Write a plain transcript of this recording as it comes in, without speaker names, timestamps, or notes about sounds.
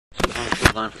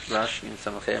line for Rashi in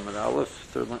Samachay Amad Aleph,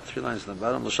 three lines in the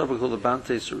bottom. L'shavak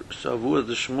Hulabante Shavua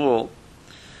the Shmuel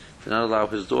did not allow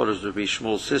his daughters to be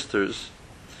Shmuel's sisters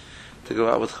to go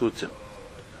out with chutim.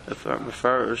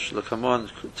 Mefarish Lakamon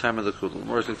time of the kudel.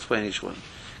 More to explain each one.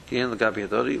 Giyan Lagabi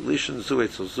Hadari Lishan Zu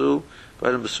Eitzel Zu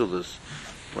Baidim Basulas.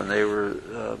 When they were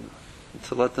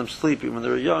to let them sleep, even when they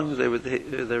were young, they were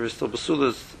still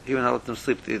basulas. He would not let them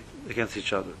sleep against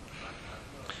each other.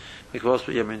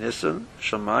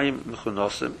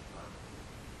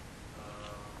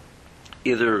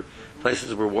 Either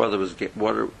places where water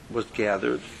was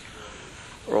gathered,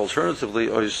 or alternatively,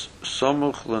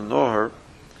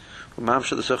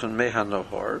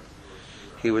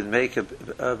 he would make a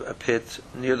pit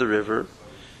near the river,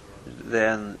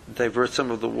 then divert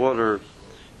some of the water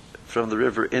from the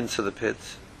river into the pit.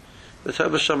 The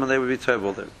Tobasham, and they would be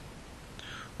table there.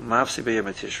 Umafsi b'yem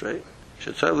Tishrei.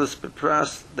 Shetoblis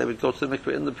b'pras, they would go to the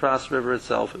mikveh in the Pras River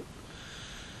itself.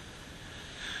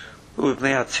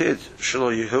 Uv'bnei hatid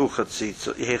shelo yehu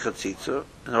chatzitza,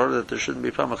 in order that there shouldn't be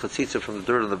a problem with chatzitza from the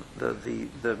dirt and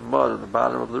the mud on the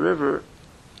bottom of the river.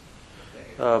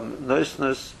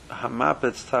 Noisness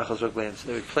hamapetz tachas raglein. So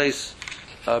they would place,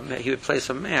 he would place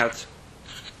a mat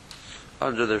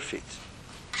under their feet.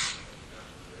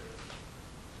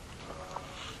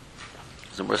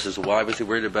 So Moshe says, why was he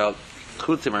worried about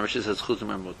chutim? Rashi says chutim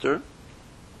are mutter.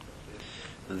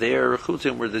 Their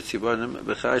chutim were the tzibonim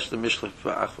b'chayish the mishlef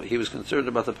v'achva. He was concerned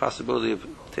about the possibility of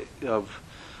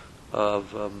that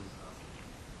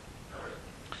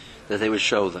they would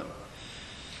show them.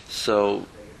 So,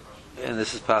 and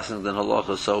this is passing the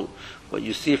halacha. So, what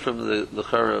you see from the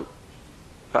Chara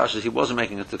Pashas, he wasn't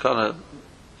making a takana,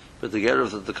 but the getter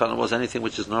of the takana was anything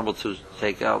which is normal to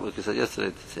take out. Like I said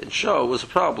yesterday, and show was a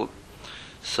problem.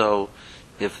 So,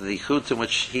 if the chutim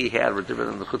which he had were different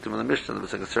than the chutim in the Mishnah, there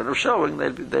was a concern of showing,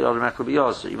 they'd automatically be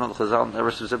osir. Even though the Chazal never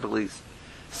specifically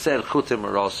said chutim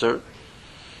are osir,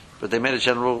 but they made a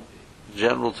general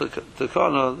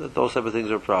takana that those type of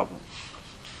things are a problem.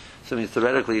 So, I mean,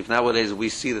 theoretically, if nowadays we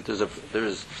see that there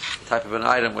is type of an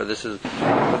item where this has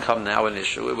become now an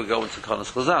issue, it would go into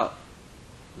Kanas Chazal.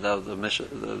 Now the Mishnah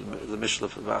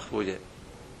of Vachvuyeh.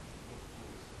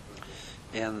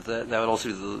 And that would also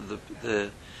be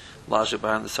the logic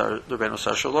behind the Rebbeinu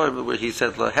Sar Shalom, where he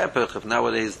said lahepech. If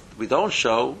nowadays we don't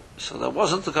show, so that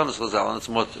wasn't the Kanas Chazal, and it's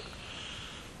mutter.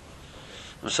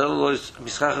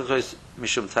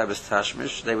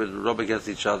 They would rub against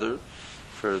each other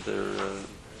for their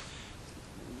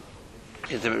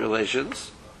intimate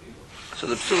relations. So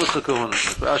the psul is l'kuhuna.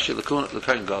 Rashi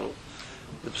l'kain gadol.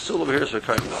 The psul over here is for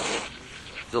kain gadol.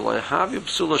 The loyhavi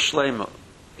psula shleima.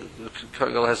 The kain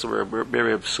gadol has to wear a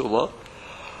psula.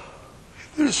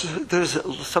 There's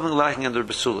something lacking under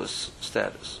psula's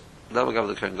status. That will go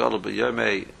with the kain gadol, but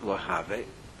yomei loyhavi.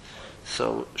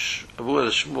 So Abu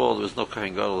Shmuel, there was no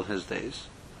kain gadol in his days.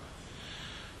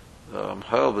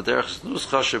 However, there is nus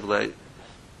chashiv lei.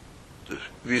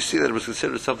 You see that it was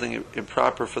considered something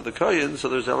improper for the kohen, so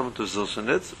there's an element of zilz in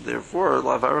it. Therefore,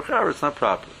 lavarachar, it's not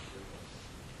proper.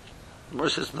 The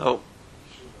Moshe says no.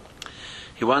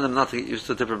 He wanted them not to get used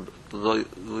to a different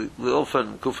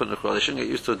lilfan kufan nechol. They shouldn't get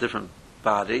used to a different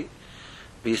body.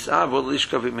 V'yisavu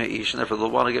lishkav meish, and therefore they'll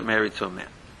want to get married to a man.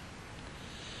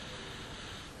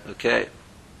 Okay.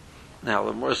 Now,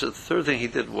 the Moshe, the third thing he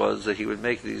did was that he would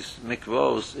make these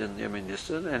mikvos in Yemin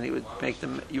Nisan, and he would make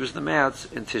them use the mats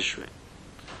in Tishrei.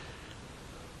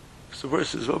 So the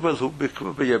verse is Vabalhu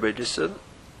mikvah b'Yemin Nisan.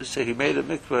 So he made a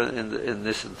mikvah in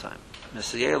Nisan time.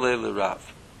 Mesayele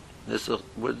l'Rav. This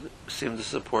would seem to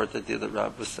support the idea that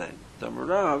Rav was saying. The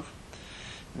Rav,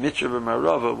 Mitra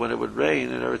b'Marava, when it would rain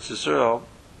in Eretz Yisrael,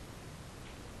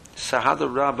 Sahada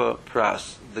Rabba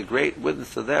Pras. The great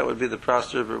witness to that would be the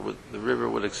Pras River. The river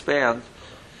would expand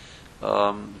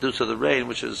due to the rain,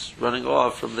 which is running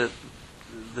off from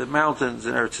the mountains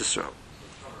in Eretz Yisrael.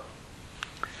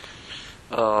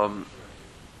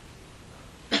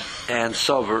 And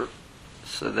Sover,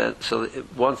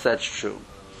 once that's true,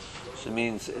 so it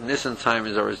means Nisan time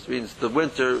it means the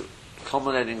winter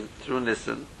culminating through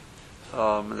Nisan,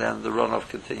 and then the runoff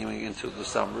continuing into the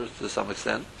summer to some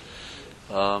extent.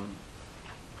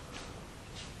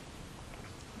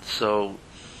 So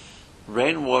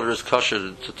rainwater is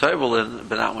kosher to table in,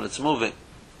 but not when it's moving.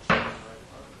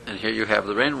 And here you have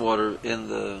the rainwater in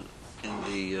the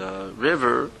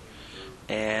river,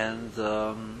 and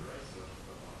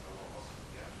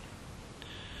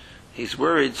he's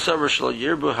worried.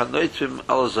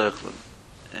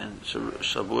 And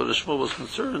Shavuot Shmuel was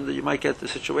concerned that you might get the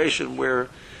situation where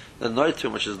the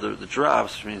noitim, which is the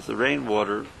drops, which means the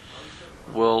rainwater,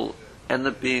 will end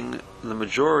up being the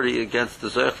majority against the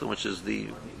Zeichlin, which is the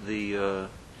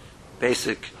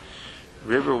basic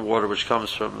river water which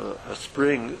comes from a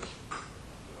spring,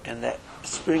 and that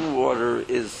spring water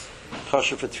is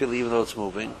kosher for tefillah even though it's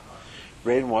moving.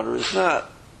 Rainwater is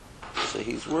not. So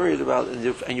he's worried about, and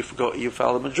you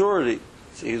follow the majority.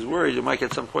 So he's worried you might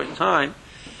get some point in time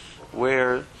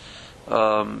where,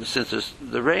 since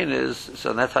the rain is,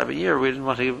 so in that time of year, we did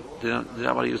not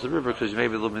want to use the river because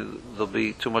maybe there'll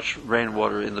be too much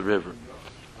rainwater in the river.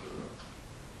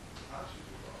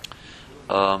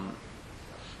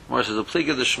 More says the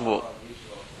pliga of the Shmuel.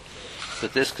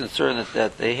 But this concern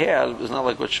that they had was not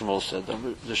like what Shmuel said.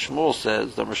 The Shmuel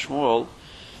says, the Shmuel,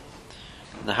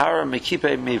 Nahara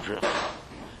Mekipe Mivra,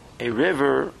 a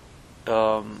river,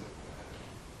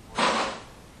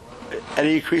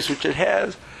 any increase which it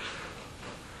has,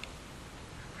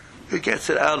 it gets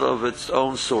it out of its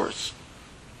own source.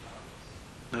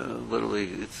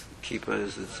 Literally, it's kipa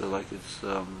is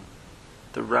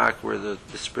the rock where the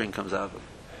spring comes out of.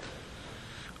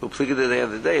 Upliga the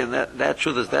other day, and that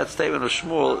truth is that statement of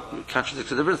Shmuel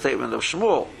contradicts a different statement of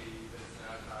Shmuel.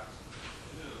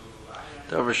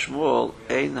 The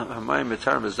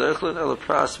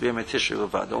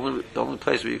only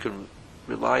place where you can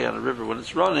rely on a river when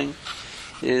it's running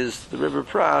is the river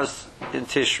Pras in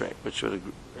Tishrei, which would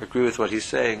agree with what he's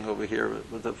saying over here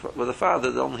with the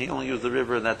father. He only used the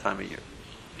river in that time of year.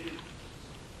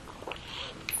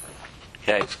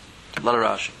 Okay, a lot of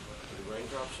Rashi. The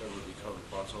raindrops ever become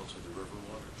bottled to the river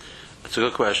water? That's a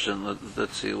good question.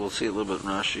 Let's see. We'll see a little bit in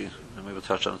Rashi, and maybe we'll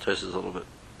touch on the Tosfos a little bit.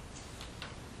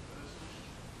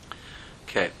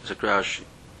 Okay, it's a Rashi.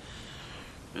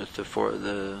 It's the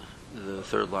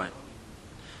third line.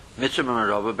 Mitzvah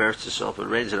Marava bears itself. It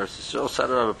rains in Eretz Yisrael.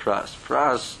 Sadarava Pras.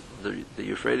 Pras, the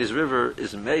Euphrates River,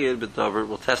 is Meir B'Dover.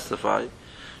 Will testify.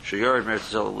 Shayard Eretz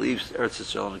Yisrael leaves Eretz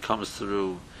Yisrael and it comes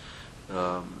through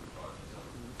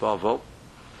Bavel.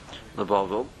 The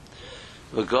Bavel.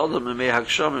 V'Golda Memei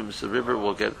Hakshamim. The river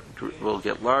will get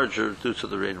larger due to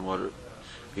the rainwater.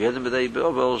 And therefore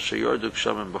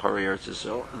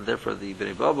the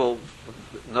Bnei Babel,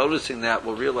 noticing that,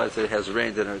 will realize that it has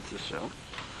rained in Eretz Yisrael.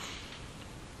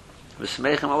 And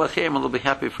they'll be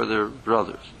happy for their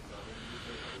brothers.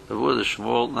 So,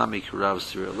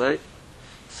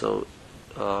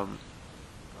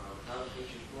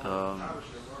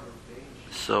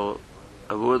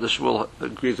 Abu the Shmuel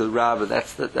agrees with Rav,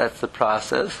 that's the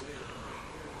process.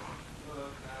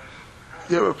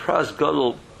 There were pras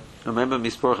gadol. Remember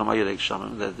Misporcham Ayerek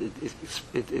Shamim, that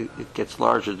it gets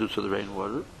larger due to the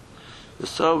rainwater. The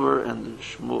Sober and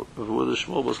where the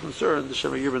Shmuel was concerned, the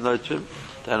Shema Yirba Noitim,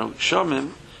 that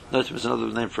Kshamim, Noitim is another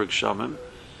name for Kshamim.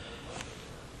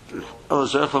 On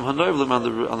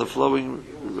the flowing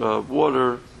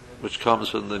water which comes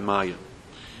from the Mayim.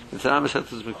 In Tanam is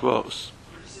Hetzes Mikvos.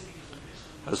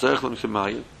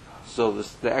 So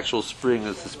the actual spring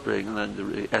is the spring, and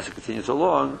then as it continues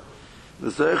along, the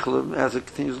Zeichlim, as it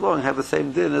continues along, have the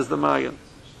same din as the Mayan.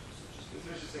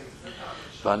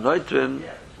 V'anoitrim,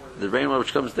 the rainwater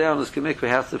which comes down, is mikveh,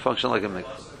 has to function like a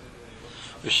mikveh.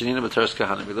 V'shenina b'teres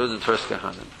kahanim, we learned in teres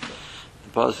kahanim.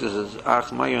 The pasuk says, Ach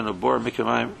mayonu bor mikveh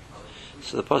mayim.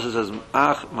 So the pasuk says,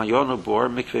 Ach mayonu bor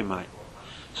mikveh mayim.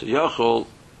 So Yachol,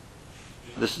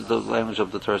 this is the language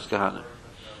of the teres kahanim.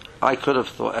 I could have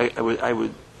thought, I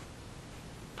would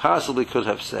possibly could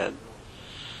have said,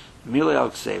 Milei al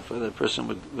Kseifa, the person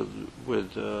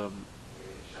would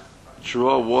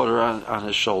draw water on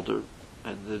his shoulder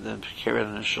and then carry it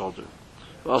on his shoulder.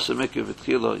 Also, mikveh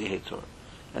v'tchilo yehetor,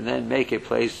 and then make a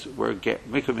place where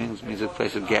mikveh means a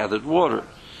place of gathered water.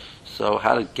 So,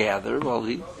 how to gather? Well,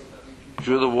 he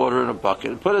drew the water in a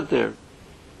bucket and put it there.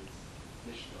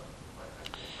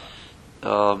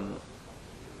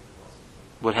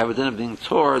 Would have it then being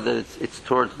Torah that it's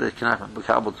Torah that it cannot be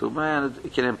kabel to a man,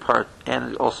 it can impart,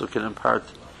 and it also can impart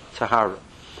Tahara.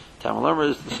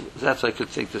 Tamalomer that's I could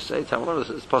think to say. Tamalomer,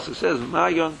 this pasuk says,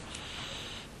 Mayon,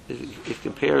 it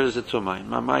compares it to a Mayan.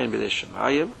 Mayan b'dei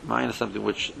Shemayim. Mayan is something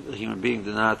which the human being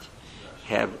did not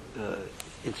have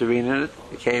intervene in it.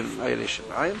 It became b'dei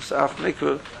Shemayim. Sa'af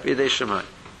mikveh b'dei Shemayim.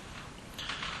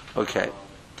 Okay.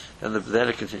 Then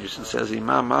it continues and says,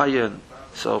 Imam Mayan.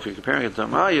 So if you're comparing it to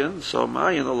Mayan, so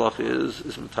Mayan Allah is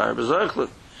Matar B'Zeichlin.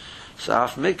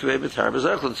 Sa'af mikveh Matar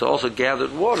B'Zeichlin. So also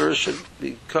gathered water should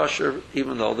be kosher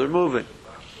even though they're moving.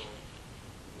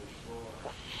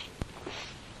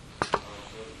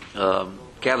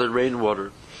 Gathered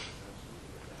rainwater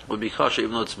would be kosher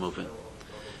even though it's moving.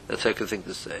 That's a good thing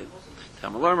to say.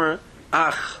 Tamalarmer,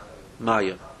 Ach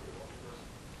Mayan.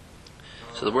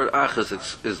 So So the word achas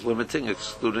is limiting,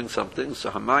 excluding something. So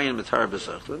hamayin mitar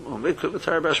b'sachlim, or mikvah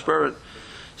mitar b'ashbarin.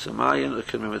 So mayin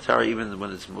can be mitar even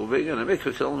when it's moving, and a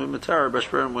mikvah can only be mitar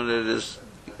b'ashbarin when it is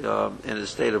in a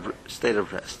state of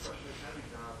rest.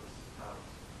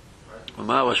 What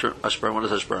does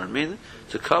ashbarin mean?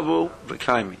 To kavu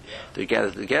v'kaimi. They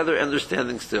gather together and they're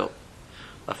standing still.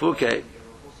 Lafuke.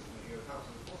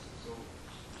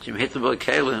 You hit the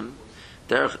kalim.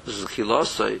 Derech this is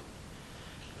chilosai.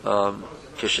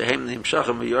 Keshehem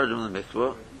nimshachim miyardim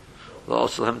lemikvah.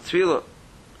 Also hem tefillah.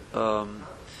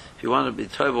 If you want to be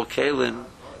toivel kalim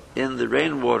in the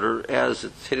rainwater as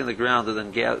it's hitting the ground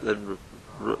and then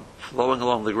flowing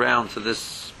along the ground to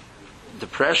this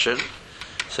depression,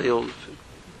 so you'll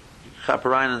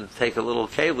chaperine and take a little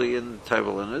keli and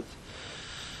toivel in it.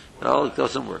 Well, it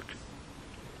doesn't work.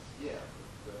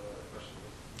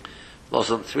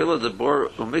 Also, tefillah the bor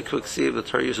umikvah ksiv, the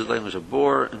Torah uses language of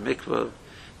bor and mikvah,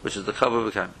 which is the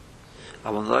kavah v'kaim.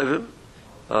 Avon loivim,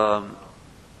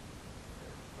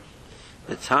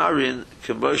 mitarin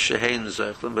k'bosh shehein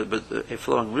zaychlim, but a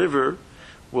flowing river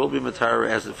will be mitar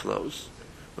as it flows.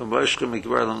 Which goes from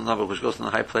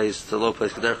the high place to the low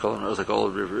place, like all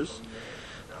the rivers.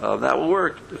 That will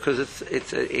work because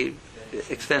it's a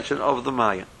extension of the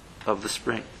Maya, of the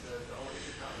spring.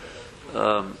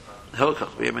 Therefore,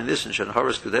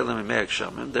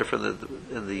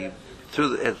 in the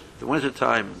winter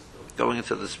time, going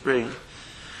into the spring,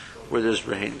 where there's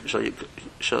rain,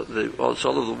 all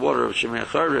of the water of Shemei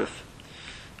Charif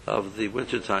of the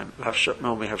winter time, we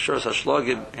have Shoros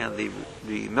Hashlogim and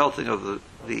the melting of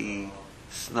the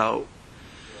snow,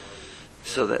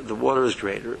 so that the water is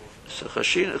greater. So the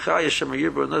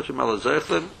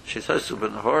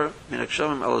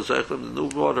new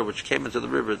water which came into the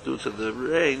river due to the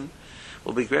rain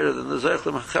will be greater than the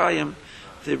Zeichlim Hachayim,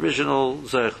 the original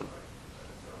Zeichlim.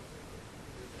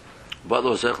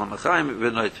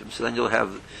 So then you'll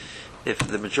have, if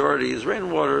the majority is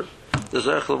rainwater, the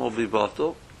Zeichlim will be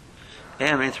bottled.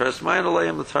 And it will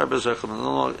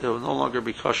no longer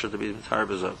be kosher to be mitar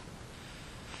b'zeichlim.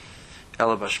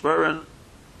 Ela b'ashbarin,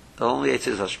 the only eight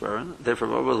is ashbarin. Therefore,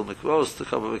 Babel mikvos to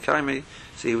cover v'kaimi.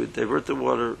 So he would divert the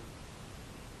water,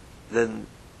 then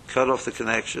cut off the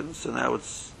connection. So now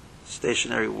it's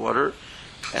stationary water,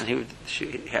 and he would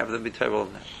have them be table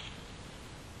in that.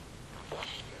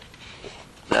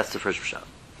 That's the first pshat.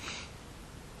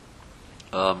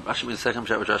 Actually, the second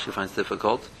pshat, which Rashi finds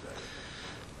difficult.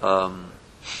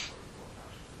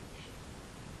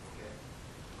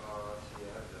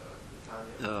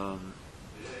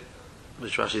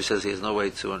 Which Rashi says he has no way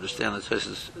to understand the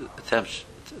Tosfos attempts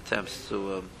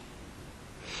to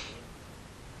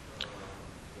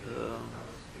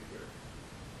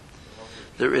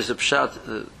there is a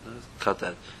pshat cut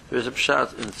that. There is a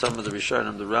pshat in some of the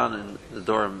Rishonim, the Ran and the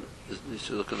Dorim. You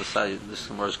should look on the side. This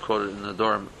Gemara is quoted in the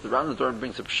Dorim. The Ran and the Dorim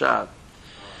brings a pshat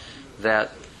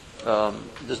that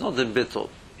there's no din bittul.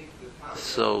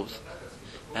 So,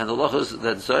 and the law is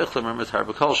that Zeichlim are mitar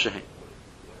b'kol shehin.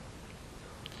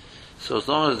 So as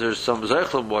long as there's some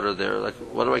Zeichlim water there, like,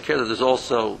 what do I care that there's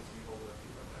also,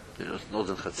 no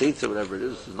din chatzitza, whatever it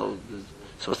is, so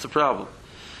what's the problem?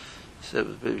 So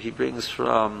he brings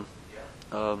from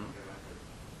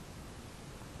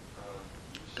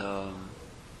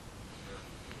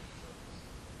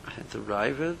to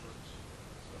Ravid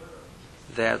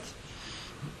that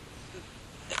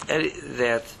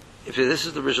if this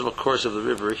is the original course of the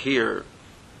river here,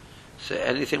 so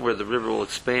anything where the river will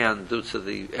expand due to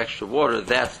the extra water,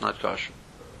 that's not kosher.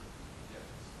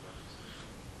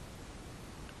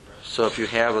 So if you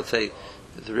have, let's say,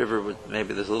 the river with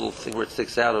maybe there's a little thing where it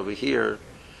sticks out over here,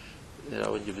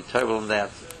 and you'd be terrible in that,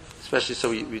 especially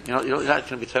so you're not going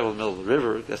to be terrible in the middle of the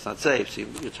river. That's not safe. So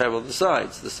you're terrible on the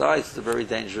sides. The sides are very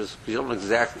dangerous. You don't know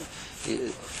exactly.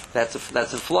 That's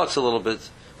in flux a little bit.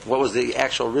 What was the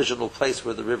actual original place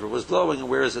where the river was flowing, and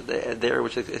where is it there,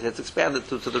 which it has expanded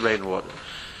to the rainwater.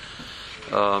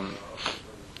 And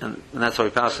that's how we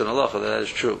pass in halacha. That is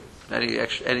true.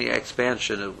 Any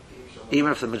expansion,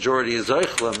 even if the majority is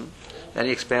zeichlim,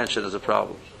 any expansion is a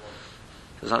problem.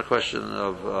 There's not a question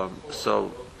of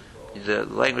so the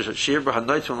language of shir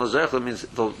b'hanoitvim l'zeichlim means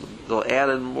they'll add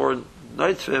in more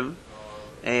noitvim,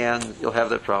 and you'll have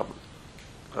that problem.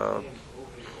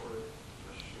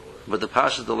 But the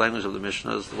pasha, the language of the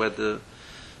Mishnah, is the way that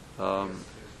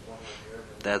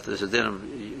there's a din of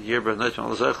yirba noitim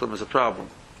al zeichlim is a problem.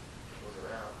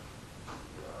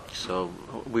 So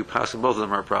we pass both of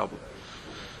them are a problem.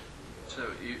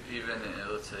 So even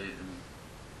let's say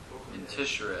in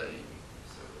Tishrei,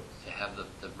 to have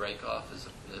the break off would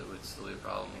still be a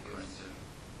problem according to.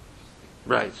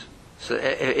 Right. So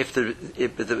if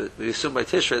we assume by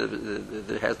Tishrei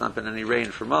there has not been any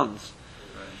rain for months,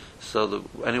 Right. so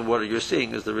any water you're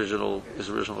seeing is the original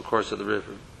course of the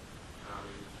river.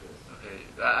 Okay.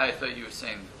 I thought you were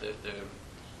saying that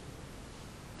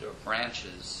there are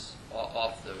branches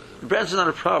off the The branch is not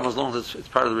a problem as long as it's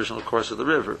part of the original course of the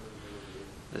river.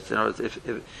 If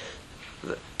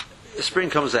the spring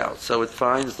comes out, so it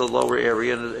finds the lower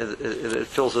area and it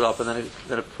fills it up, and then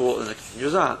it pulls and it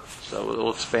continues on. So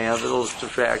it'll expand, it'll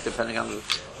contract depending on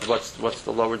what's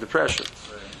the lower depression.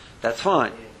 Right. That's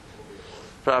fine.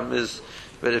 Problem is,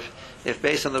 but if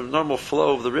based on the normal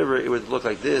flow of the river, it would look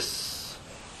like this,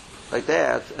 like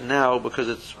that, and now because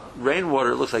it's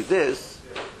rainwater, it looks like this.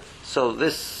 So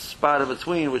this spot in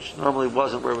between, which normally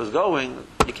wasn't where it was going,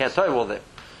 you can't tell all that.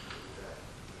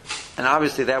 And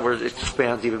obviously that word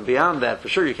expands even beyond that. For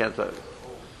sure you can't tell.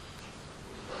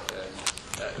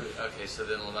 Okay, so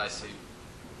then when I see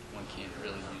one can't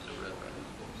really use a river.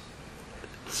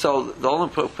 So the only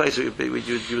place we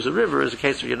use a river is a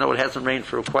case where it hasn't rained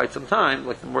for quite some time.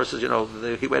 Like the Moor says,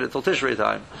 he waited till Tishrei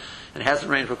time, and it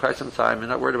hasn't rained for quite some time. You're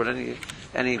not worried about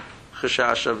any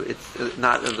chashash of it's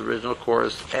not in the original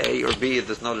course A or B. If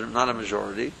there's not a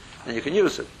majority, then you can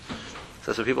use it.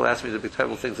 So when people ask me to be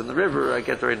terrible things in the river, I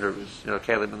get very nervous.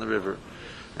 Kalim in the river.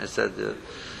 I said,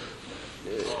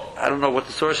 I don't know what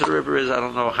the source of the river is. I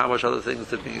don't know how much other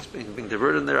things are being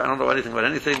diverted in there. I don't know anything about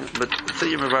anything. But until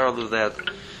you remember that,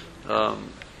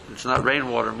 it's not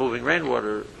rainwater, moving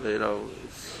rainwater.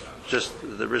 It's just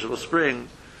the original spring.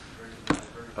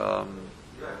 I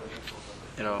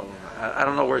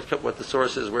don't know what the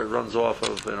source is, where it runs off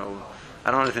of. I don't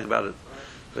know anything about it.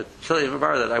 But until you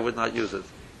remember that, I would not use it.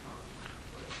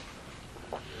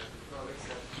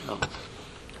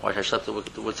 Why I slept at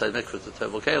the woodside mikvah, the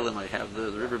terrible kalim, I have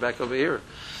the river back over here.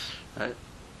 Right?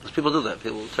 Because people do that.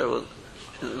 People terrible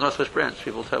in the Northwest Branch,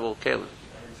 people terrible kalim.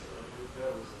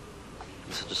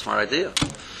 It's such a smart idea.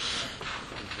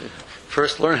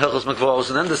 First learn Hilchos Mikvahos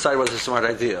and then decide what's a smart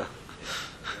idea.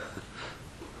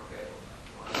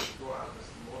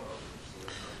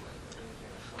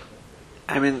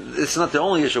 I mean, it's not the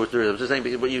only issue with the river. I'm just saying,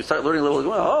 when you start learning a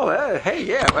little, hey,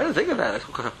 yeah, I didn't think of that.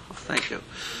 Thank you.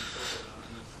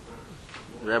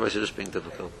 The rabbis are just being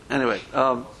difficult. Anyway,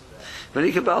 Rashi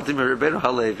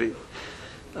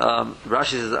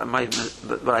says,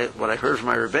 what I heard from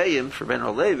my Rebbeim, for Ben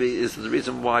Halevi, is the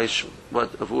reason why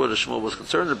what Avuah Shmuel was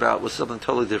concerned about was something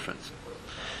totally different.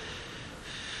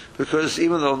 Because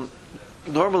even though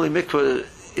normally mikveh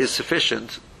is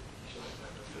sufficient,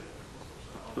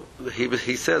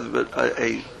 he said that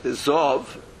a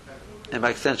zov, and by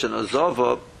extension a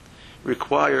zova,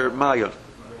 require maya.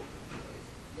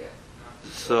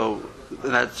 So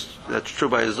that's true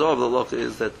by a zov. The loch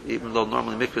is that even though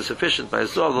normally mikveh is sufficient, by a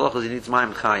zov the loch is he needs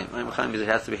mayim chayim. Mayim chayim means it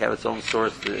has to have its own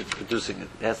source. It's producing it.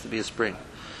 It has to be a spring.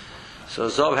 So a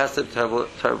zov has to have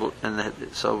and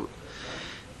so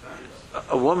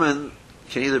a woman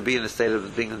can either be in a state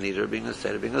of being a neder or being in a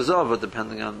state of being a zova,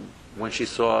 depending on when she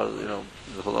saw, the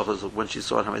halacha is when she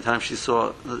saw it, how many times she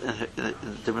saw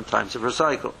in different times of her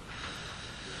cycle.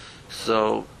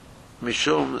 So,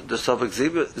 mishum the suffix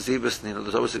zibus nina.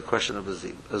 There's always a question of a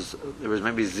zib. There was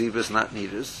maybe zibus, not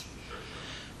nidus.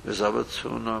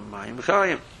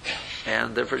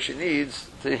 And therefore she needs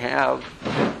to have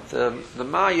the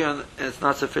mayan, and it's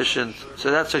not sufficient.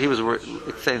 So that's what he was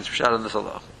saying. Shot on this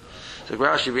halacha. So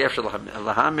Rashi be after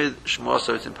lahamid shmo.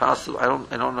 So it's impossible. I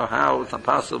don't know how it's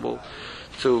impossible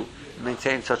to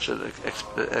maintain such an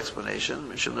explanation.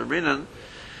 Mishum the rinan.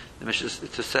 The Mishnah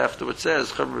to say afterwards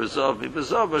says Chum Rizov mi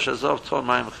bezov shazov ton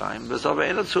mayim chayim bezov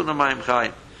einat tuna mayim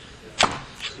chayim.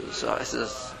 So it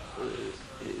says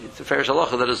it's a fair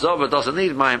halacha that a zov doesn't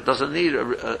need mayim, doesn't need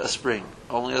a spring,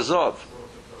 only a zov.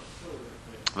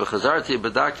 V'chazarti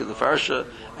b'dakti l'farsha.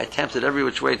 I attempted every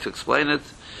which way to explain it,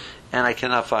 and I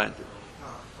cannot find it.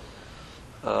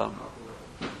 V'chein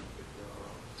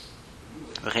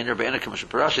Rebbeinu k'mashu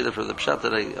parashi. Therefore, the pshat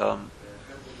that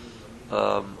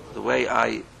the way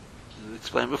I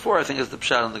explained before, I think is the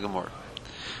pshat in the Gemara.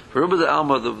 For Ruba the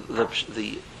Alma, the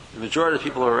majority of the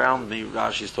people around me,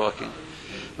 Rashi is talking.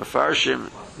 Mefarshim,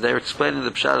 they're explaining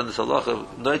the pshat in this halacha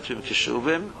noitvim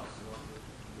kishuvim.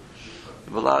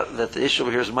 That the issue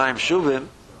over here is mayim shuvim,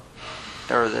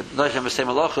 or that noitvim the same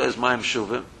halacha is mayim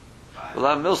shuvim.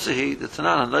 V'la milsahi the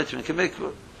tanan noitvim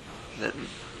kemikvah.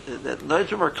 That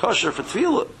noitvim are kosher for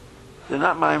tefillah. They're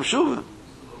not mayim shuvim.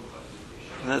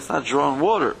 And it's not drawn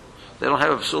water. They don't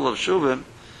have a psul of shuvim.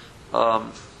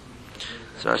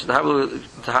 So the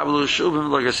hablu shuvim,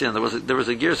 like I said, there was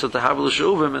a gear so the hablu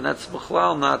shuvim, and that's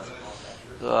b'chlal not.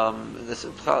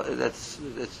 That's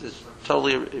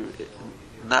totally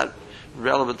not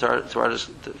relevant to our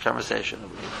conversation.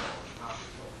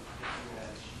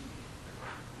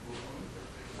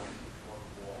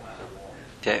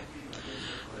 Okay.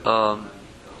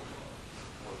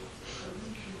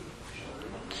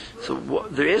 So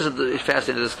there is a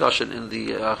fascinating discussion in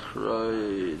the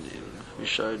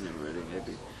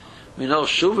maybe. We know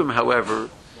shuvim, however,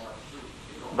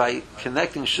 by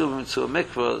connecting shuvim to a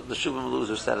mikveh, the shuvim lose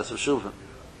their status of shuvim.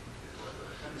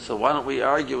 So why don't we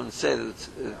argue and say that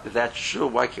if that's true,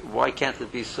 why can't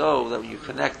it be so that when you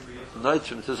connect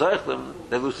noitzim to zeichlim,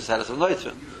 they lose the status of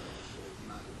noitzim?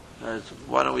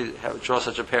 Why don't we draw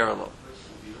such a parallel?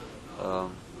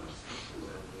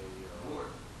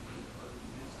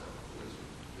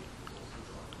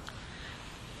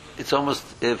 It's almost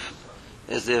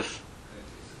as if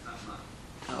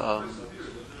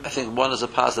I think one is a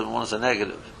positive and one is a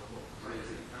negative.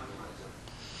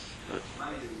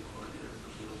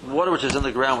 Water which is in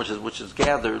the ground, which is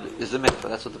gathered, is the mikveh.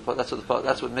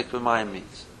 That's what mikveh mayim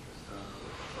means.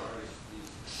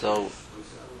 So,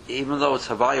 even though its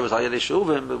havaya was ayadei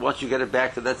shuvim, but once you get it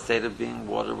back to that state of being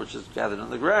water which is gathered in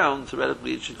the ground,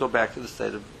 theoretically it should go back to the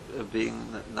state of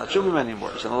being not shuvim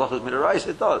anymore. So, in Allah midaraisa,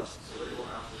 it does.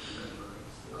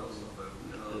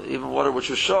 Even water which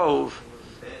was shov,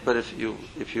 but if you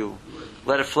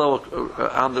let it flow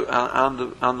on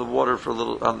the water for a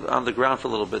little, on the ground for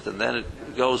a little bit, and then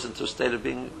it goes into a state of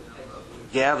being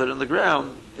gathered in the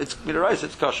ground, it's midaraisa,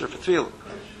 it's kosher for tefillah.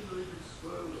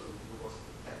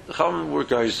 The Chachamim were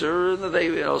geyser, and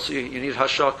they also you need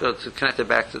hashaka to connect it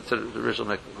back to the original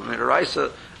mikveh.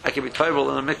 Midaraisa, I can be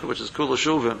toivel in a mikveh which is kula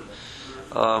shuvim,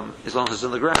 as long as it's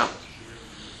in the ground.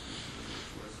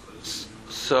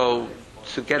 So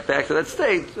to get back to that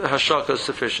state, hashaka is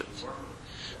sufficient.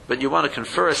 But you want to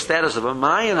confer a status of a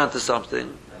mayan onto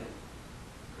something.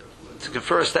 To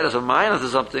confer a status of mayan onto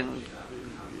something,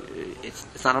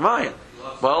 it's not a mayan.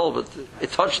 Well, but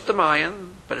it touched the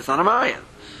mayan, but it's not a mayan.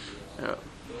 You know.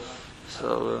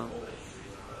 So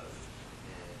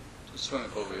swimming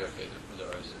pool would be okay.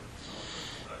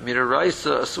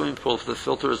 Midaraisa, a swimming pool, if the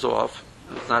filter is off,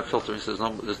 it's not filtering. So you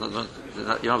don't have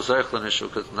a zeichel issue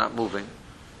because it's not moving.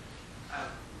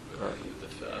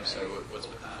 I'm sorry, what's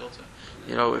with the filter?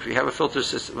 You know, if you have a filter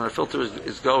system, when a filter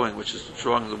is going, which is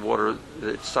drawing the water,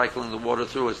 it's cycling the water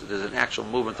through, there's an actual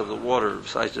movement of the water,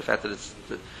 besides the fact that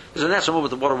there's an actual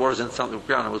movement, the water's in something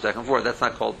ground and moves back and forth. That's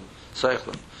not called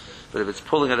zeichel. But if it's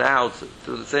pulling it out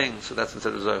through the thing, so that's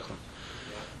considered zeichel.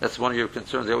 That's one of your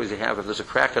concerns they always have. If there's a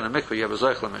crack in a mikveh, you have a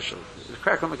zeichel issue. The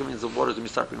crack in the mikveh means the water is going to be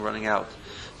starting running out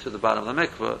to the bottom of the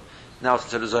mikveh. Now it's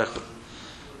considered zeichel.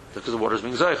 Because the water is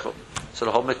being zeichel. So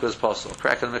the whole mikveh is possible.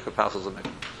 Crack in the mikveh passes the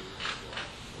mikveh.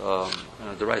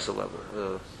 The raisa level.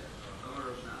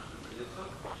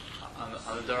 On the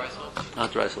deraisa level? On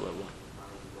the deraisa level.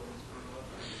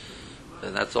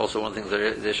 And that's also one thing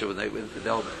the issue when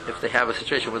if they have a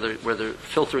situation where they're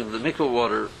filtering the mikveh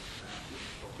water,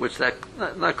 which that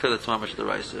not clear that's not much the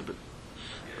raisa, but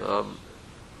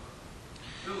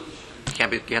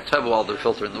you can't tell while they're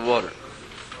filtering the water.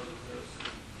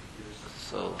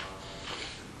 So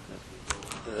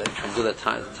they can do that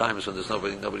times when there's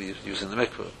nobody using the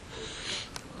mikveh.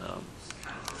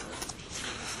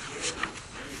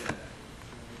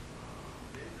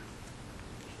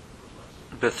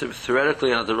 But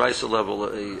theoretically, on the deraisa level,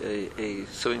 a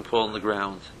swimming pool in the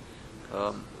ground.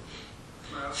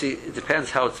 See, it depends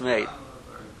how it's made.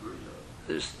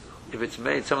 If it's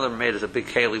made, some of them are made as a big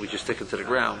keli which you stick into the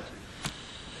ground.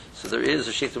 So there is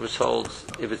a sheet which holds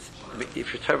if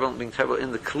you're being terrible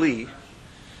in the kli, you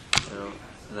know,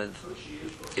 then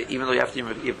even though if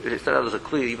it started out as a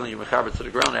kli, even though you mechaber to the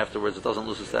ground afterwards, it doesn't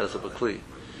lose the status of a kli.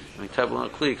 I mean, terrible in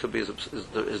a kli could be is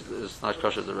not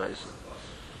kosher the rice.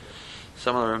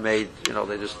 Some of them are made, you know,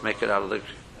 they just make it out of the.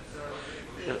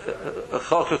 A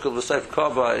chalkuk of the seif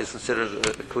kava is considered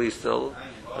a kli still.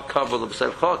 A kava of the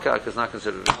seif chalkak is not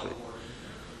considered a kli.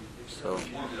 So.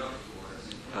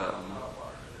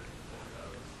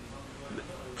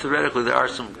 Theoretically, there are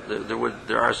some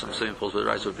swimming pools where the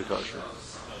rice would be kosher.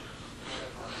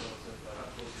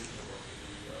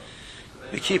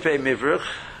 Mikipe mivrich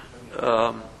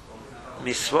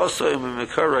misvaso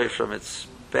imimikare from its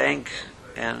bank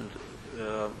and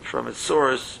from its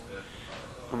source,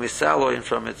 umisalo and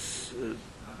from its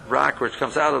rock where it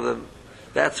comes out of them.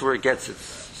 That's where it gets its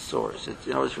source. It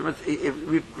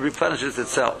replenishes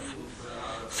itself.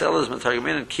 Sela is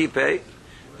matargamin and kipe.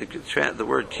 The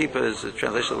word kipa is a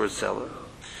translation of the word selah.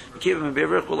 Kipa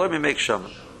mibivrich, well, let me make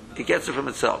shaman. He gets it from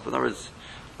itself. In other words,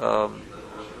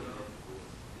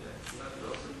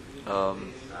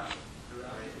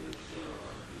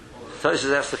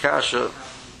 Tosis asked the kasha,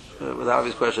 the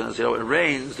obvious question is, it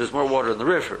rains, there's more water in the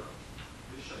river.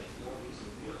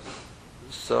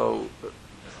 So,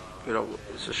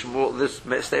 so Shmuel, this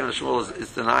statement of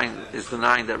Shmuel is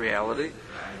denying that reality.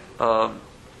 So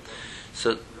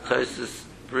Tosfos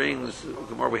brings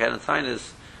the more we had in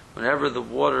Tainus, whenever the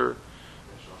water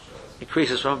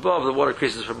increases from above, the water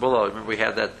increases from below. Remember, we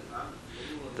had that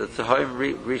the Tehom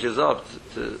reaches up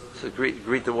to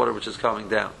greet the water which is coming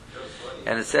down,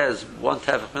 and it says one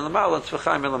tefach milamala and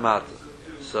tefachai milamata.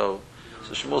 So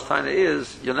Shmuel's Taina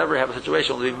is you'll never have a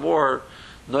situation where there'll be more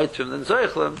noitim than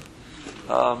zoichlim,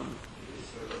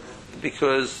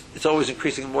 because it's always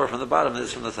increasing more from the bottom than it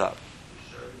is from the top.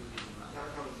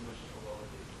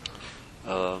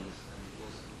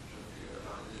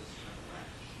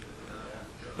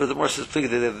 But the more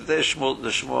specifically, the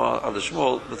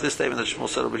Shmuel, but this statement that Shmuel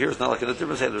said over here is not like in a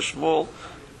different state of Shmuel.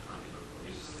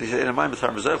 He said, "In my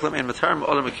matar mezachlim, in matar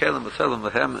olam mekalim metalim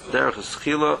lehem derech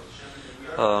eschila."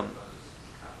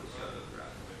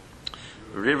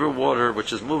 River water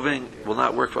which is moving will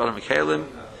not work for olam mekalim.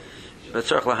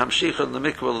 Betzarch lahamshicha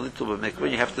lemikvah lelitul b'mikvah.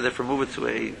 You have to therefore move it to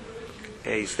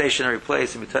a stationary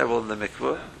place in mitavel in the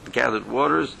mikvah, gathered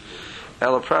waters.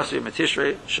 Elaprasi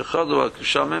metishrei shechadu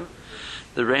akushamim.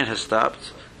 The rain has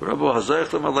stopped. Rabbu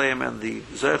hazoichlim aleim, and the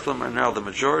zoichlim are now the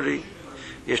majority.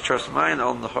 Yesh tras mayin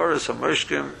al naharis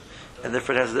hamoshkim, and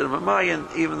therefore it has a din of mayin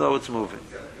even though it's moving.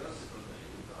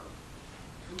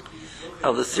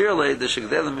 Al the sirle the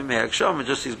shegdelim mimei hakshamim,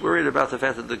 just he's worried about the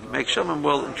fact that the mekshamim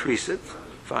will increase it.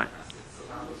 Fine.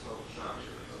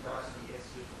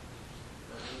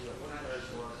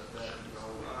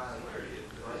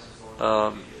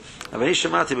 This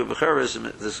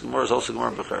Gemara is also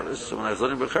Gemara Becharis. So when I was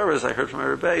learning Becharis, I heard from my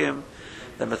Rebbeim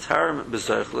that Matarim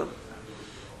B'Zeichlim,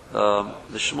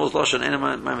 the Shmuel's Lashon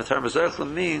Enema my Matarim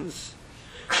B'Zeichlim means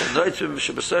Noitim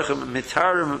Sheb'Zeichlim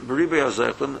Matarim B'Ribei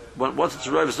Zeichlim. Once it's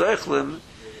arrived Zeichlim,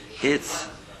 it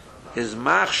is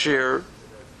machshir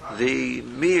the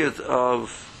miyut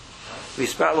of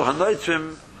V'Spatlo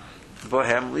HaNoitim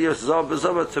Bohem Lios Zav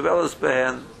B'Zav Tevelas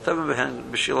Behen Tevim Behen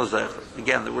B'Shila Zeichlim.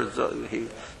 Again, the word Zav,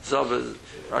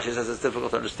 Rashi says it's difficult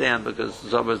to understand because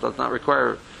Zav does not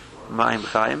require Mayim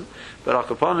Chaim, but Al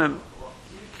Kaponim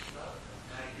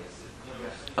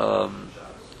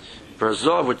for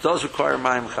Zav, which does require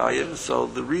Mayim Chaim, so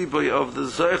the riboy of the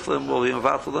Zeichlim will be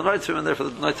involved with the Noitim, and therefore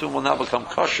the Noitim will now become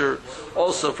kosher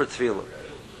also for Tefillah.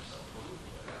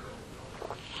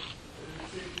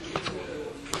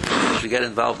 If you get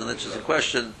involved in it, just a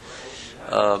question.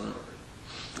 I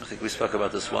think we spoke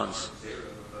about this once.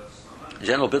 In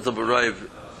general, Bittul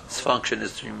B'Rayv's function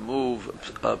is to remove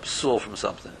a psul from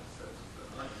something.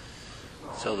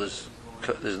 So there's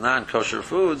non-kosher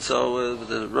food, so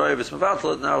the Rayv is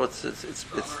mevatel. Now it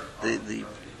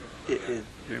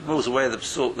removes away the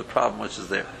psul, the problem which is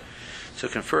there. So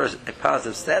it confers a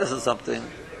positive status on something.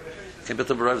 Can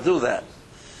Bittul B'Rayv do that?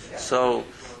 So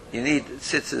you need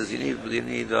tzitzis, you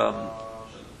need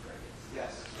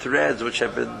threads which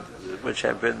have been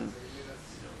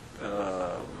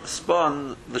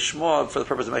spun lishma for the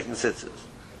purpose of making tzitzis.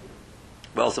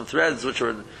 Well, some threads which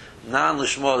are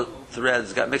non-lishma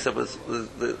threads got mixed up with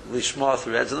the lishma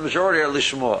threads, and the majority are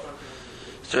lishma.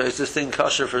 So it's this thing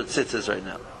kosher for tzitzis right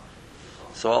now.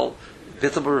 So I'll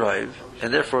Bittul B'Rayv,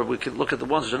 and therefore we can look at the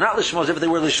ones which are not lishma as if they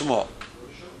were lishma.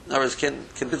 In other words, can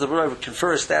Bittul B'Rayv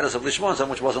confer a status of lishma on something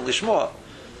which wasn't lishma?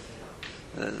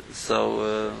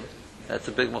 So that's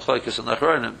a big machlokes in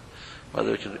Achronim,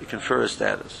 whether it can confer a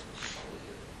status.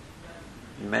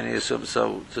 Many assume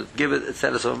so. To give it a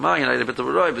status of a mayin, a Bittul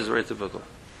B'Rayv is very typical.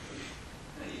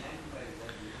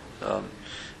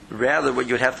 Rather, what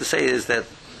you would have to say is that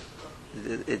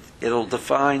it'll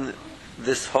define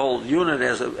this whole unit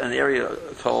as an area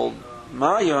called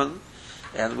mayon,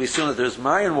 and we assume that there's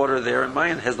mayan water there, and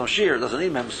mayan has no shear, doesn't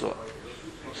need memsua.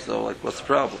 So, what's the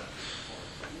problem?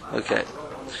 Okay.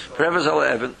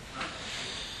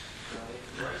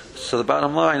 So the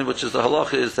bottom line, which is the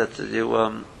halacha, is that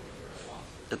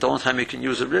that the only time you can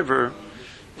use a river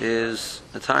is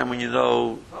a time when you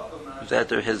know that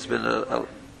there has been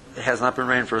it has not been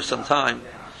rain for some time,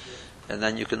 and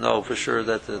then you can know for sure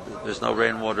that there's no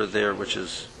rainwater there which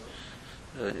is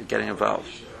getting involved.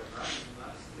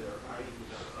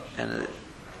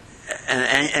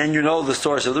 And you know the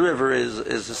source of the river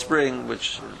is the spring,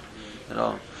 which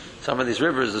some of these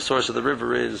rivers, the source of the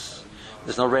river is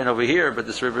there's no rain over here, but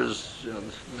this river is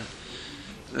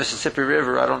the Mississippi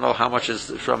River. I don't know how much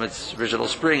is from its original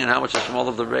spring and how much is from all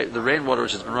of the rainwater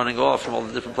which has been running off from all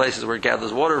the different places where it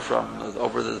gathers water from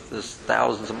over this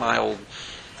thousands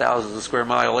of square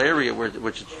mile area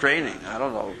which it's draining. I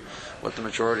don't know what the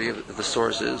majority of the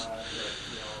source is.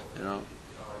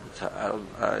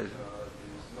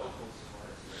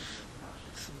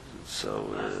 so.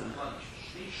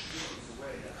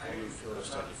 Field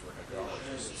study for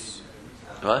hydrologists.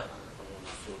 What?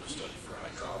 Field study for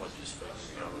hydrologists,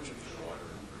 figuring out which of the water,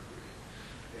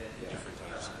 different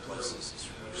types of places is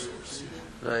from which source.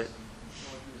 Right.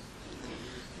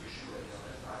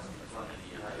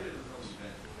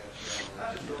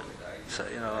 So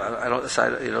I don't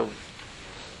decide.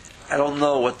 I don't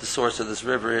know what the source of this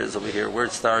river is over here, where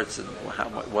it starts, and how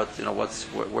what what's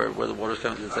where the water's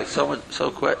coming. It's like so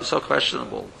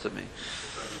questionable to me.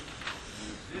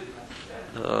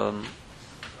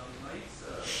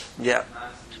 Yeah,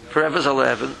 Paragraph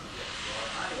 11.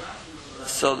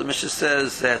 So the Mishnah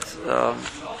says that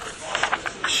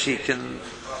she can.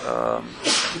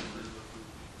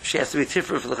 She has to be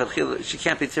tifra for the chachila. She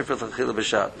can't be tifra for the chachila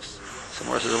b'Shabbos. So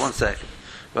Morris says, 1 second.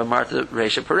 But Martha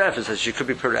Reisha Parefis says she could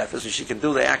be Parefis, and she can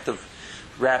do the act of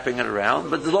wrapping it around.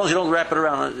 But as long as you don't wrap it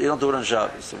around, you don't do it on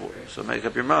Shabbos. So make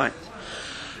up your mind.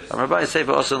 Rabbi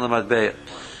Seifa also in the Matbeya.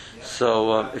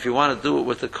 So if you want to do it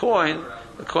with the coin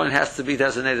has to be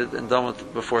designated and done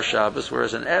before Shabbos.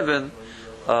 Whereas an Evan,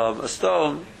 a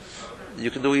stone,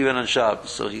 you can do even on Shabbos.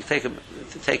 So you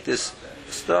take this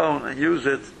stone and use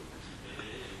it.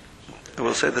 I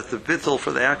will say that the bittul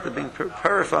for the act of being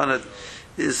parif on it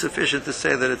is sufficient to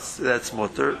say that that's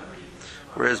mutter.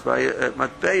 Whereas by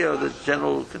matbeya, the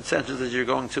general consensus is you're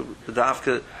going to the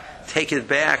dafka take it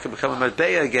back and become a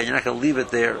matbeya again. You're not going to leave it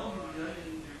there.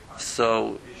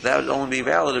 So that would only be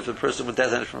valid if the person would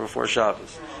designate from before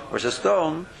Shabbos. Whereas a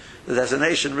stone, the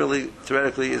designation really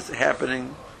theoretically is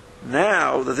happening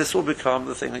now that this will become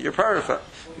the thing that you're parif on.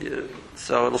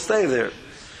 So it'll stay there.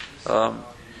 So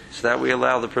that we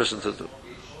allow the person to do.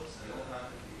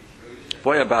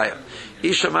 Boya baya.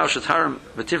 Isha ma'ushat haram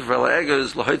v'tifra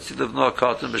v'la'egos l'hoitzi l'vno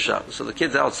cotton b'Shabbos. So the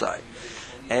kid's outside,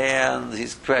 and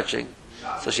he's stretching.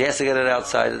 So she has to get it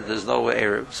outside, and there's no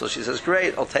Erev. So she says,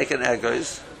 great, I'll take an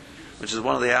egos, which is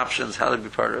one of the options, how to be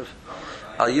part of.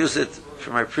 I'll use it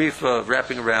for my prefa of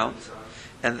wrapping around,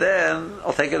 and then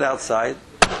I'll take it outside,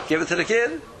 give it to the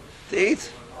kid to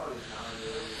eat.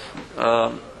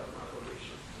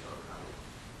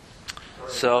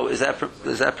 So is that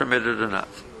permitted or not?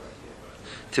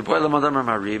 Tiboy l'mandamer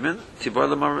marimin, tiboy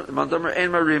l'mandamer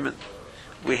ein marimin.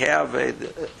 We have a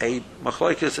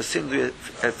machloikus, a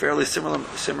fairly similar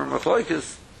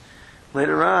machloikus.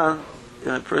 Later on,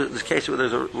 in this case where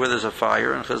there's a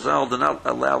fire, and Chazal do not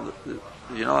allow,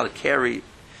 you're not allowed to carry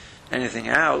anything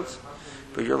out,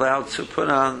 but you're allowed to put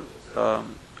on.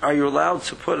 Are you allowed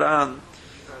to put on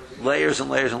layers and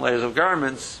layers and layers of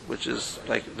garments? Which is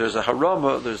like there's a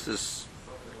haroma. There's this.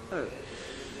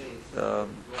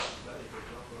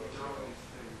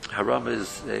 Haram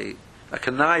is a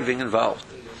conniving involved.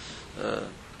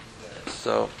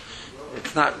 So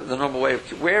it's not the normal way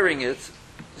of wearing it.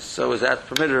 So is that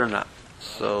permitted or not?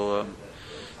 So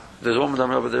there's one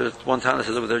Madam over there. One Tana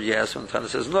says over there yes. One Tana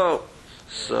says no.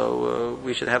 So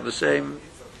we should have the same.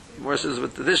 More says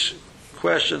with this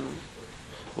question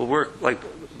will work like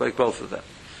both of them.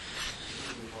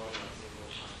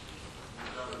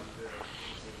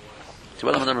 So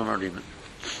what Madam Mardiman?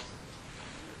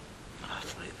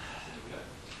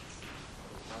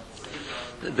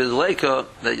 The Leka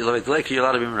that you're allowed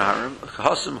to be Menaharim,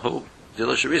 Hasim who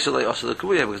also the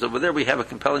Kuya, because over there we have a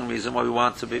compelling reason why we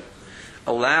want to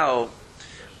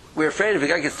we're afraid if a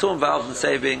guy gets too involved in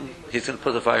saving, he's going to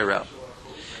put the fire out.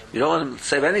 You don't want him to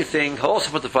save anything, he'll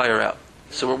also put the fire out.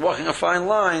 So we're walking a fine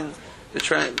line.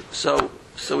 So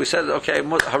we said, okay,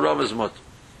 haram is mut.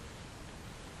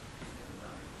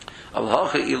 She's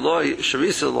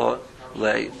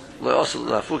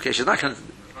not going to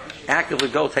actively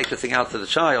go take the thing out to the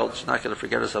child. She's not going to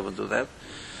forget herself and do that.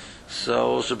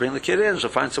 So she'll bring the kid in. She'll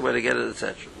find some way to get it,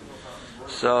 etc.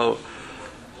 So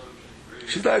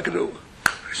she's not going to.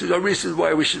 There's no reason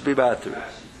why we should be bad to her.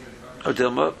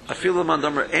 Odilma, I feel the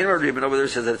mandamar ain't already been over there.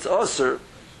 Says that it's also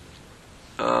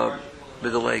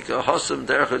middle lake hosam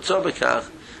derech hitzobekach,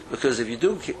 because if you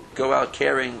do go out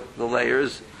carrying the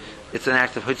layers, it's an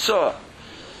act of hitzah.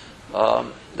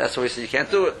 That's why we say you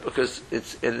can't do it, because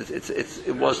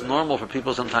it was normal for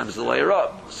people sometimes to layer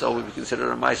up. So we would consider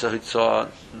a ma'isa hitzah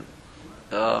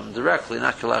directly,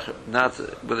 not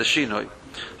with a shinoi.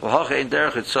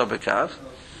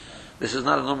 This is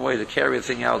not a normal way to carry a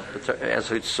thing out as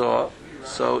hitzah.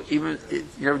 So even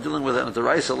you're dealing with it at the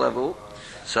Raisa level.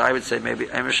 So I would say maybe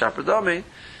Emer Shapradomi.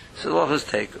 So the law is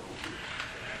taken.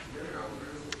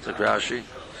 So Rashi.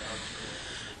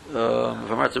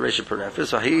 V'amarta Reisha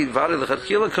Parefis. Ahi v'ari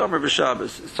l'chadchila kamer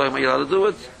b'Shabbos. It's talking about you're allowed to do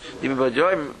it. Even by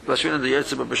Yoim, l'ashvin in the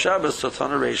Yetzim b'Shabbos,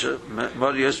 Sotana Reisha,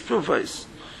 Marius Prufais.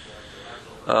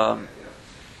 Um,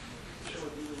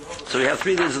 so we have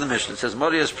three things in the Mishnah. It says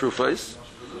Morias Prufos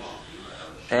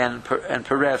and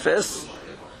Perefes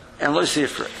and Lo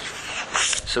Sifra.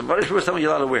 So Morias Prufos tell me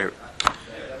you're allowed to wear it.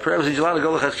 Perefes means you're allowed to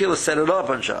go L'Chachila set it up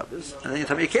on Shabbos. And then you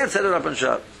tell me you can't set it up on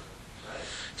Shabbos.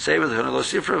 Say with the Lo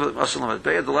Sifra Masalam at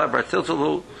Bayad the Labra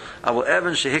Tiltalu Abu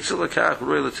Evan Shehixel Lakach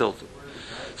Roy Tiltal.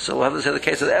 So we'll have to say the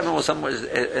case of the Evan was an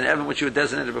Evan which you had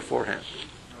designated beforehand.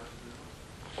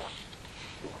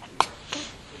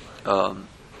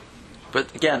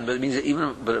 But it means that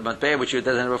even but a matbeh which you had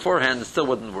designated beforehand, it still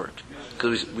wouldn't work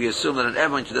because we assume that an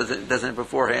Evan which you designated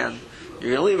beforehand,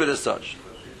 you're going to leave it as such.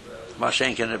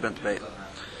 Mashen can have been matbeh.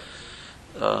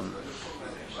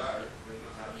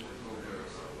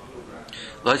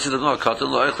 Wants to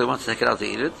take it out to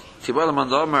eat it. You can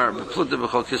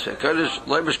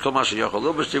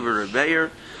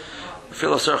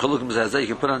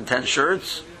put on 10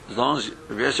 shirts as long as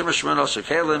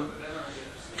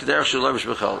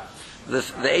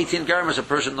the 18 garments a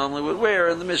person normally would wear,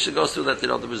 and the Mishnah goes through that.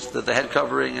 There was the head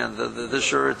covering and the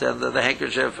shirt and the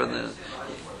handkerchief and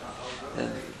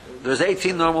there's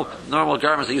 18 normal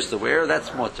garments they used to wear.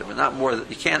 That's mutter, but not more.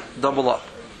 You can't double up.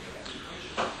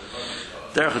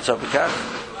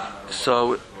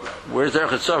 So, where's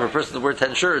Derech Tzov? A person that wear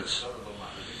 10 shirts.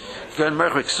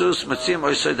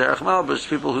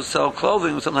 People who sell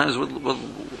clothing sometimes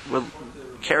will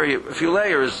carry a few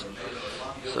layers.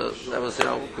 So that was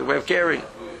the way of carrying.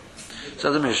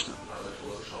 So the Mishnah.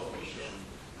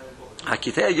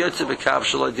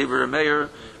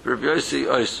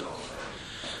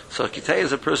 So Kitei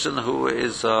is a person who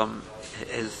has a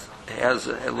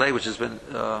leg which has been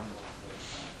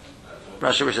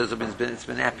Rashi says it's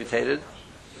been amputated,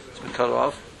 it's been cut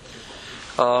off,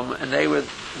 and they would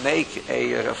make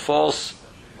a false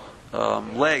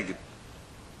leg,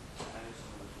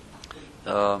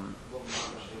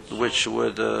 which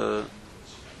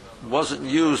wasn't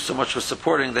used so much for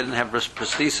supporting. They didn't have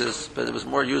prosthesis, but it was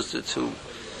more used to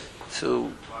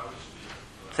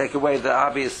take away the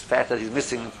obvious fact that he's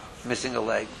missing a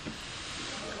leg.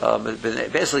 But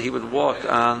basically, he would walk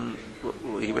on.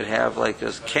 He would have like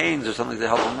canes or something to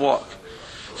help him walk.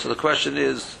 So the question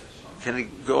is, can he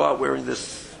go out wearing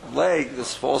this leg,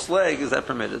 this false leg? Is that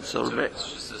permitted? So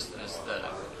it's just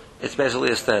aesthetic. It's basically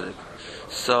aesthetic.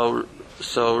 So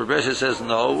Rebbe says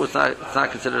no, it's not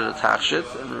considered a tachshit,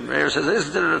 and Rebbe says it is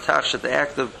considered a tachshit. The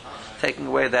act of taking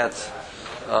away that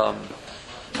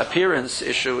appearance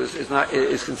issue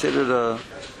is considered a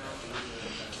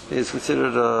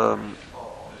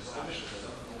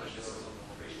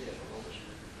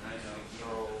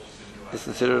It's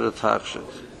considered a tachshit.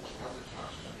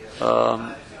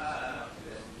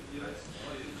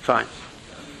 Fine.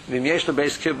 V'myesh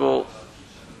base kibbul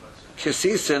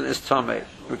kisisin is tamei.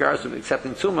 Regardless of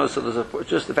accepting tumah, so there's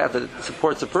just the fact that it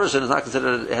supports a person is not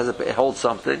considered. It holds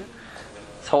something.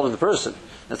 It's holding the person.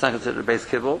 That's not considered a base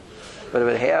kibbul. But if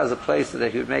it has a place that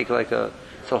he would make to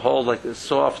hold like a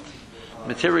soft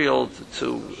material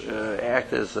to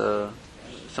act as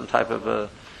some type of a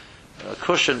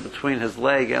cushion between his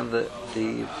leg and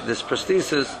this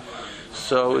prosthesis,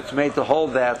 so it's made to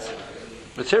hold that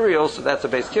material, so that's a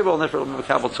base kibbul, and therefore it will be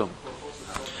kabel tum.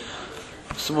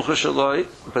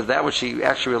 But that which he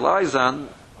actually relies on,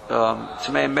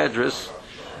 Tamei Medris,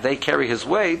 they carry his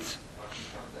weight,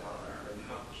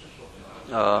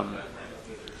 so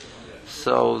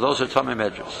those are Tamei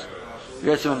Medris.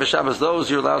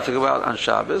 Those you're allowed to go out on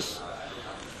Shabbos,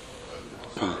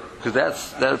 because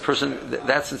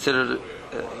that's considered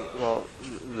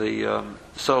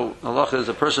so halacha is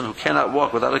a person who cannot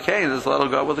walk without a cane is allowed to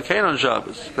go out with a cane on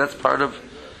Shabbos. That's part of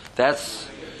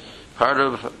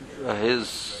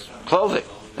his clothing.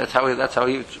 That's how he.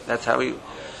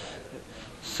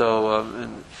 So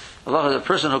halacha is a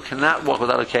person who cannot walk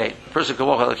without a cane. A person can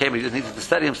walk without a cane, but he just needs to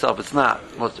steady himself. It's not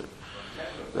mutter.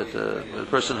 But the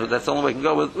person who that's the only way he can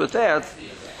go with that.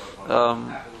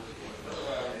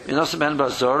 Inosim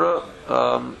Bazora,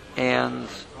 and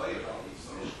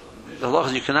the law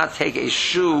is you cannot take a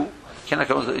shoe, cannot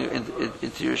go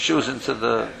into your shoes into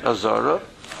the Azara.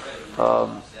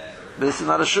 But this is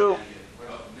not a shoe.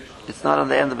 It's not on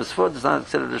the end of his foot. It's not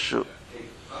considered a shoe,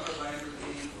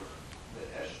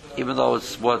 even though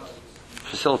it's what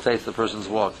facilitates the person's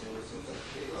walk.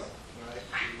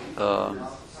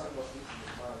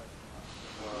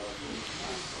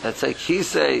 Let's say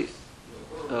kisei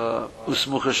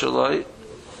usmucha shaloi.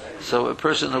 So a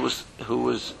person who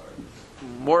was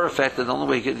more affected, the only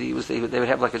way they would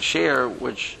have like a chair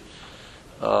which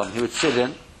he would sit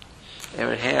in, and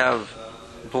would have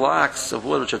blocks of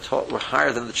wood which were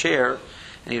higher than the chair,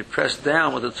 and he'd press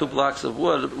down with the two blocks of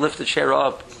wood, lift the chair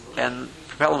up, and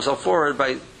propel himself forward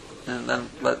and then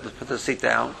put the seat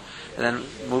down, and then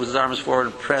move his arms forward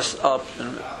and press up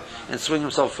and swing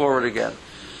himself forward again.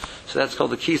 So that's called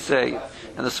the kisei,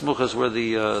 and the smuchas were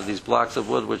these blocks of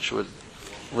wood which would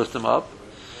lift him up.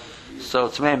 So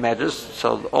Tamei Medrash,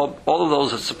 so all of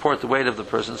those that support the weight of the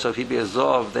person. So if he be a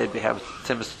Zov, they'd have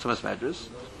Tumas Medrash.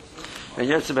 And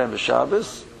Yetzim ben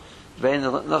Shabbos, Vein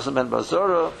Nasan ben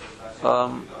Bazora.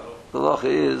 The loch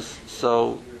is,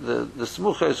 so the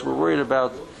smuchas were worried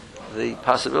about the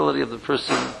possibility of the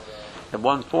person at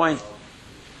one point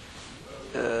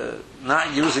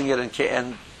not using it and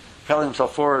propelling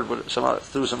himself forward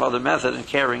through some other method and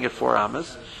carrying it 4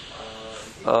 amas.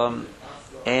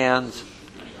 And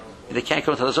they can't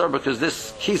go into the Zohar because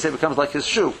this kisei becomes like his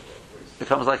shoe,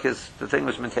 becomes like the thing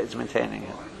which is maintaining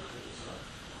him.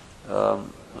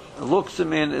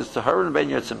 Luktamin is the Haran ben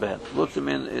Yetzim ben.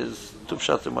 Luktamin is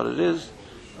Tupshatim what it is.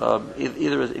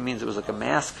 Either it means it was like a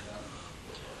mask,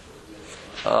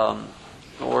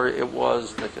 or it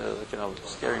was like a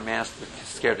scary mask that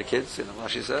scared the kids.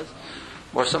 Rashi says,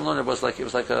 or some learned it was like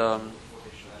what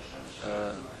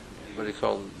do you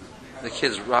call it? The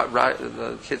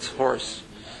kid's horse.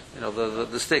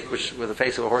 The stick which with the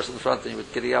face of a horse in the front, and you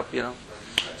would giddy up. So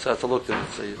that's a Luktamin.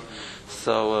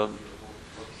 So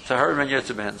Tahar ben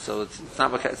Yetzim. So it's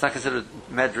not considered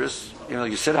medras.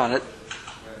 You sit on it.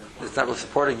 It's not really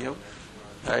supporting you,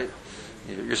 right?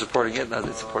 You're supporting it, not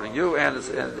it's supporting you,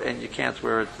 and you can't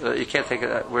wear it. You can't take it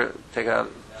out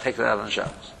on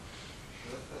Shabbos.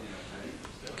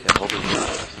 Okay,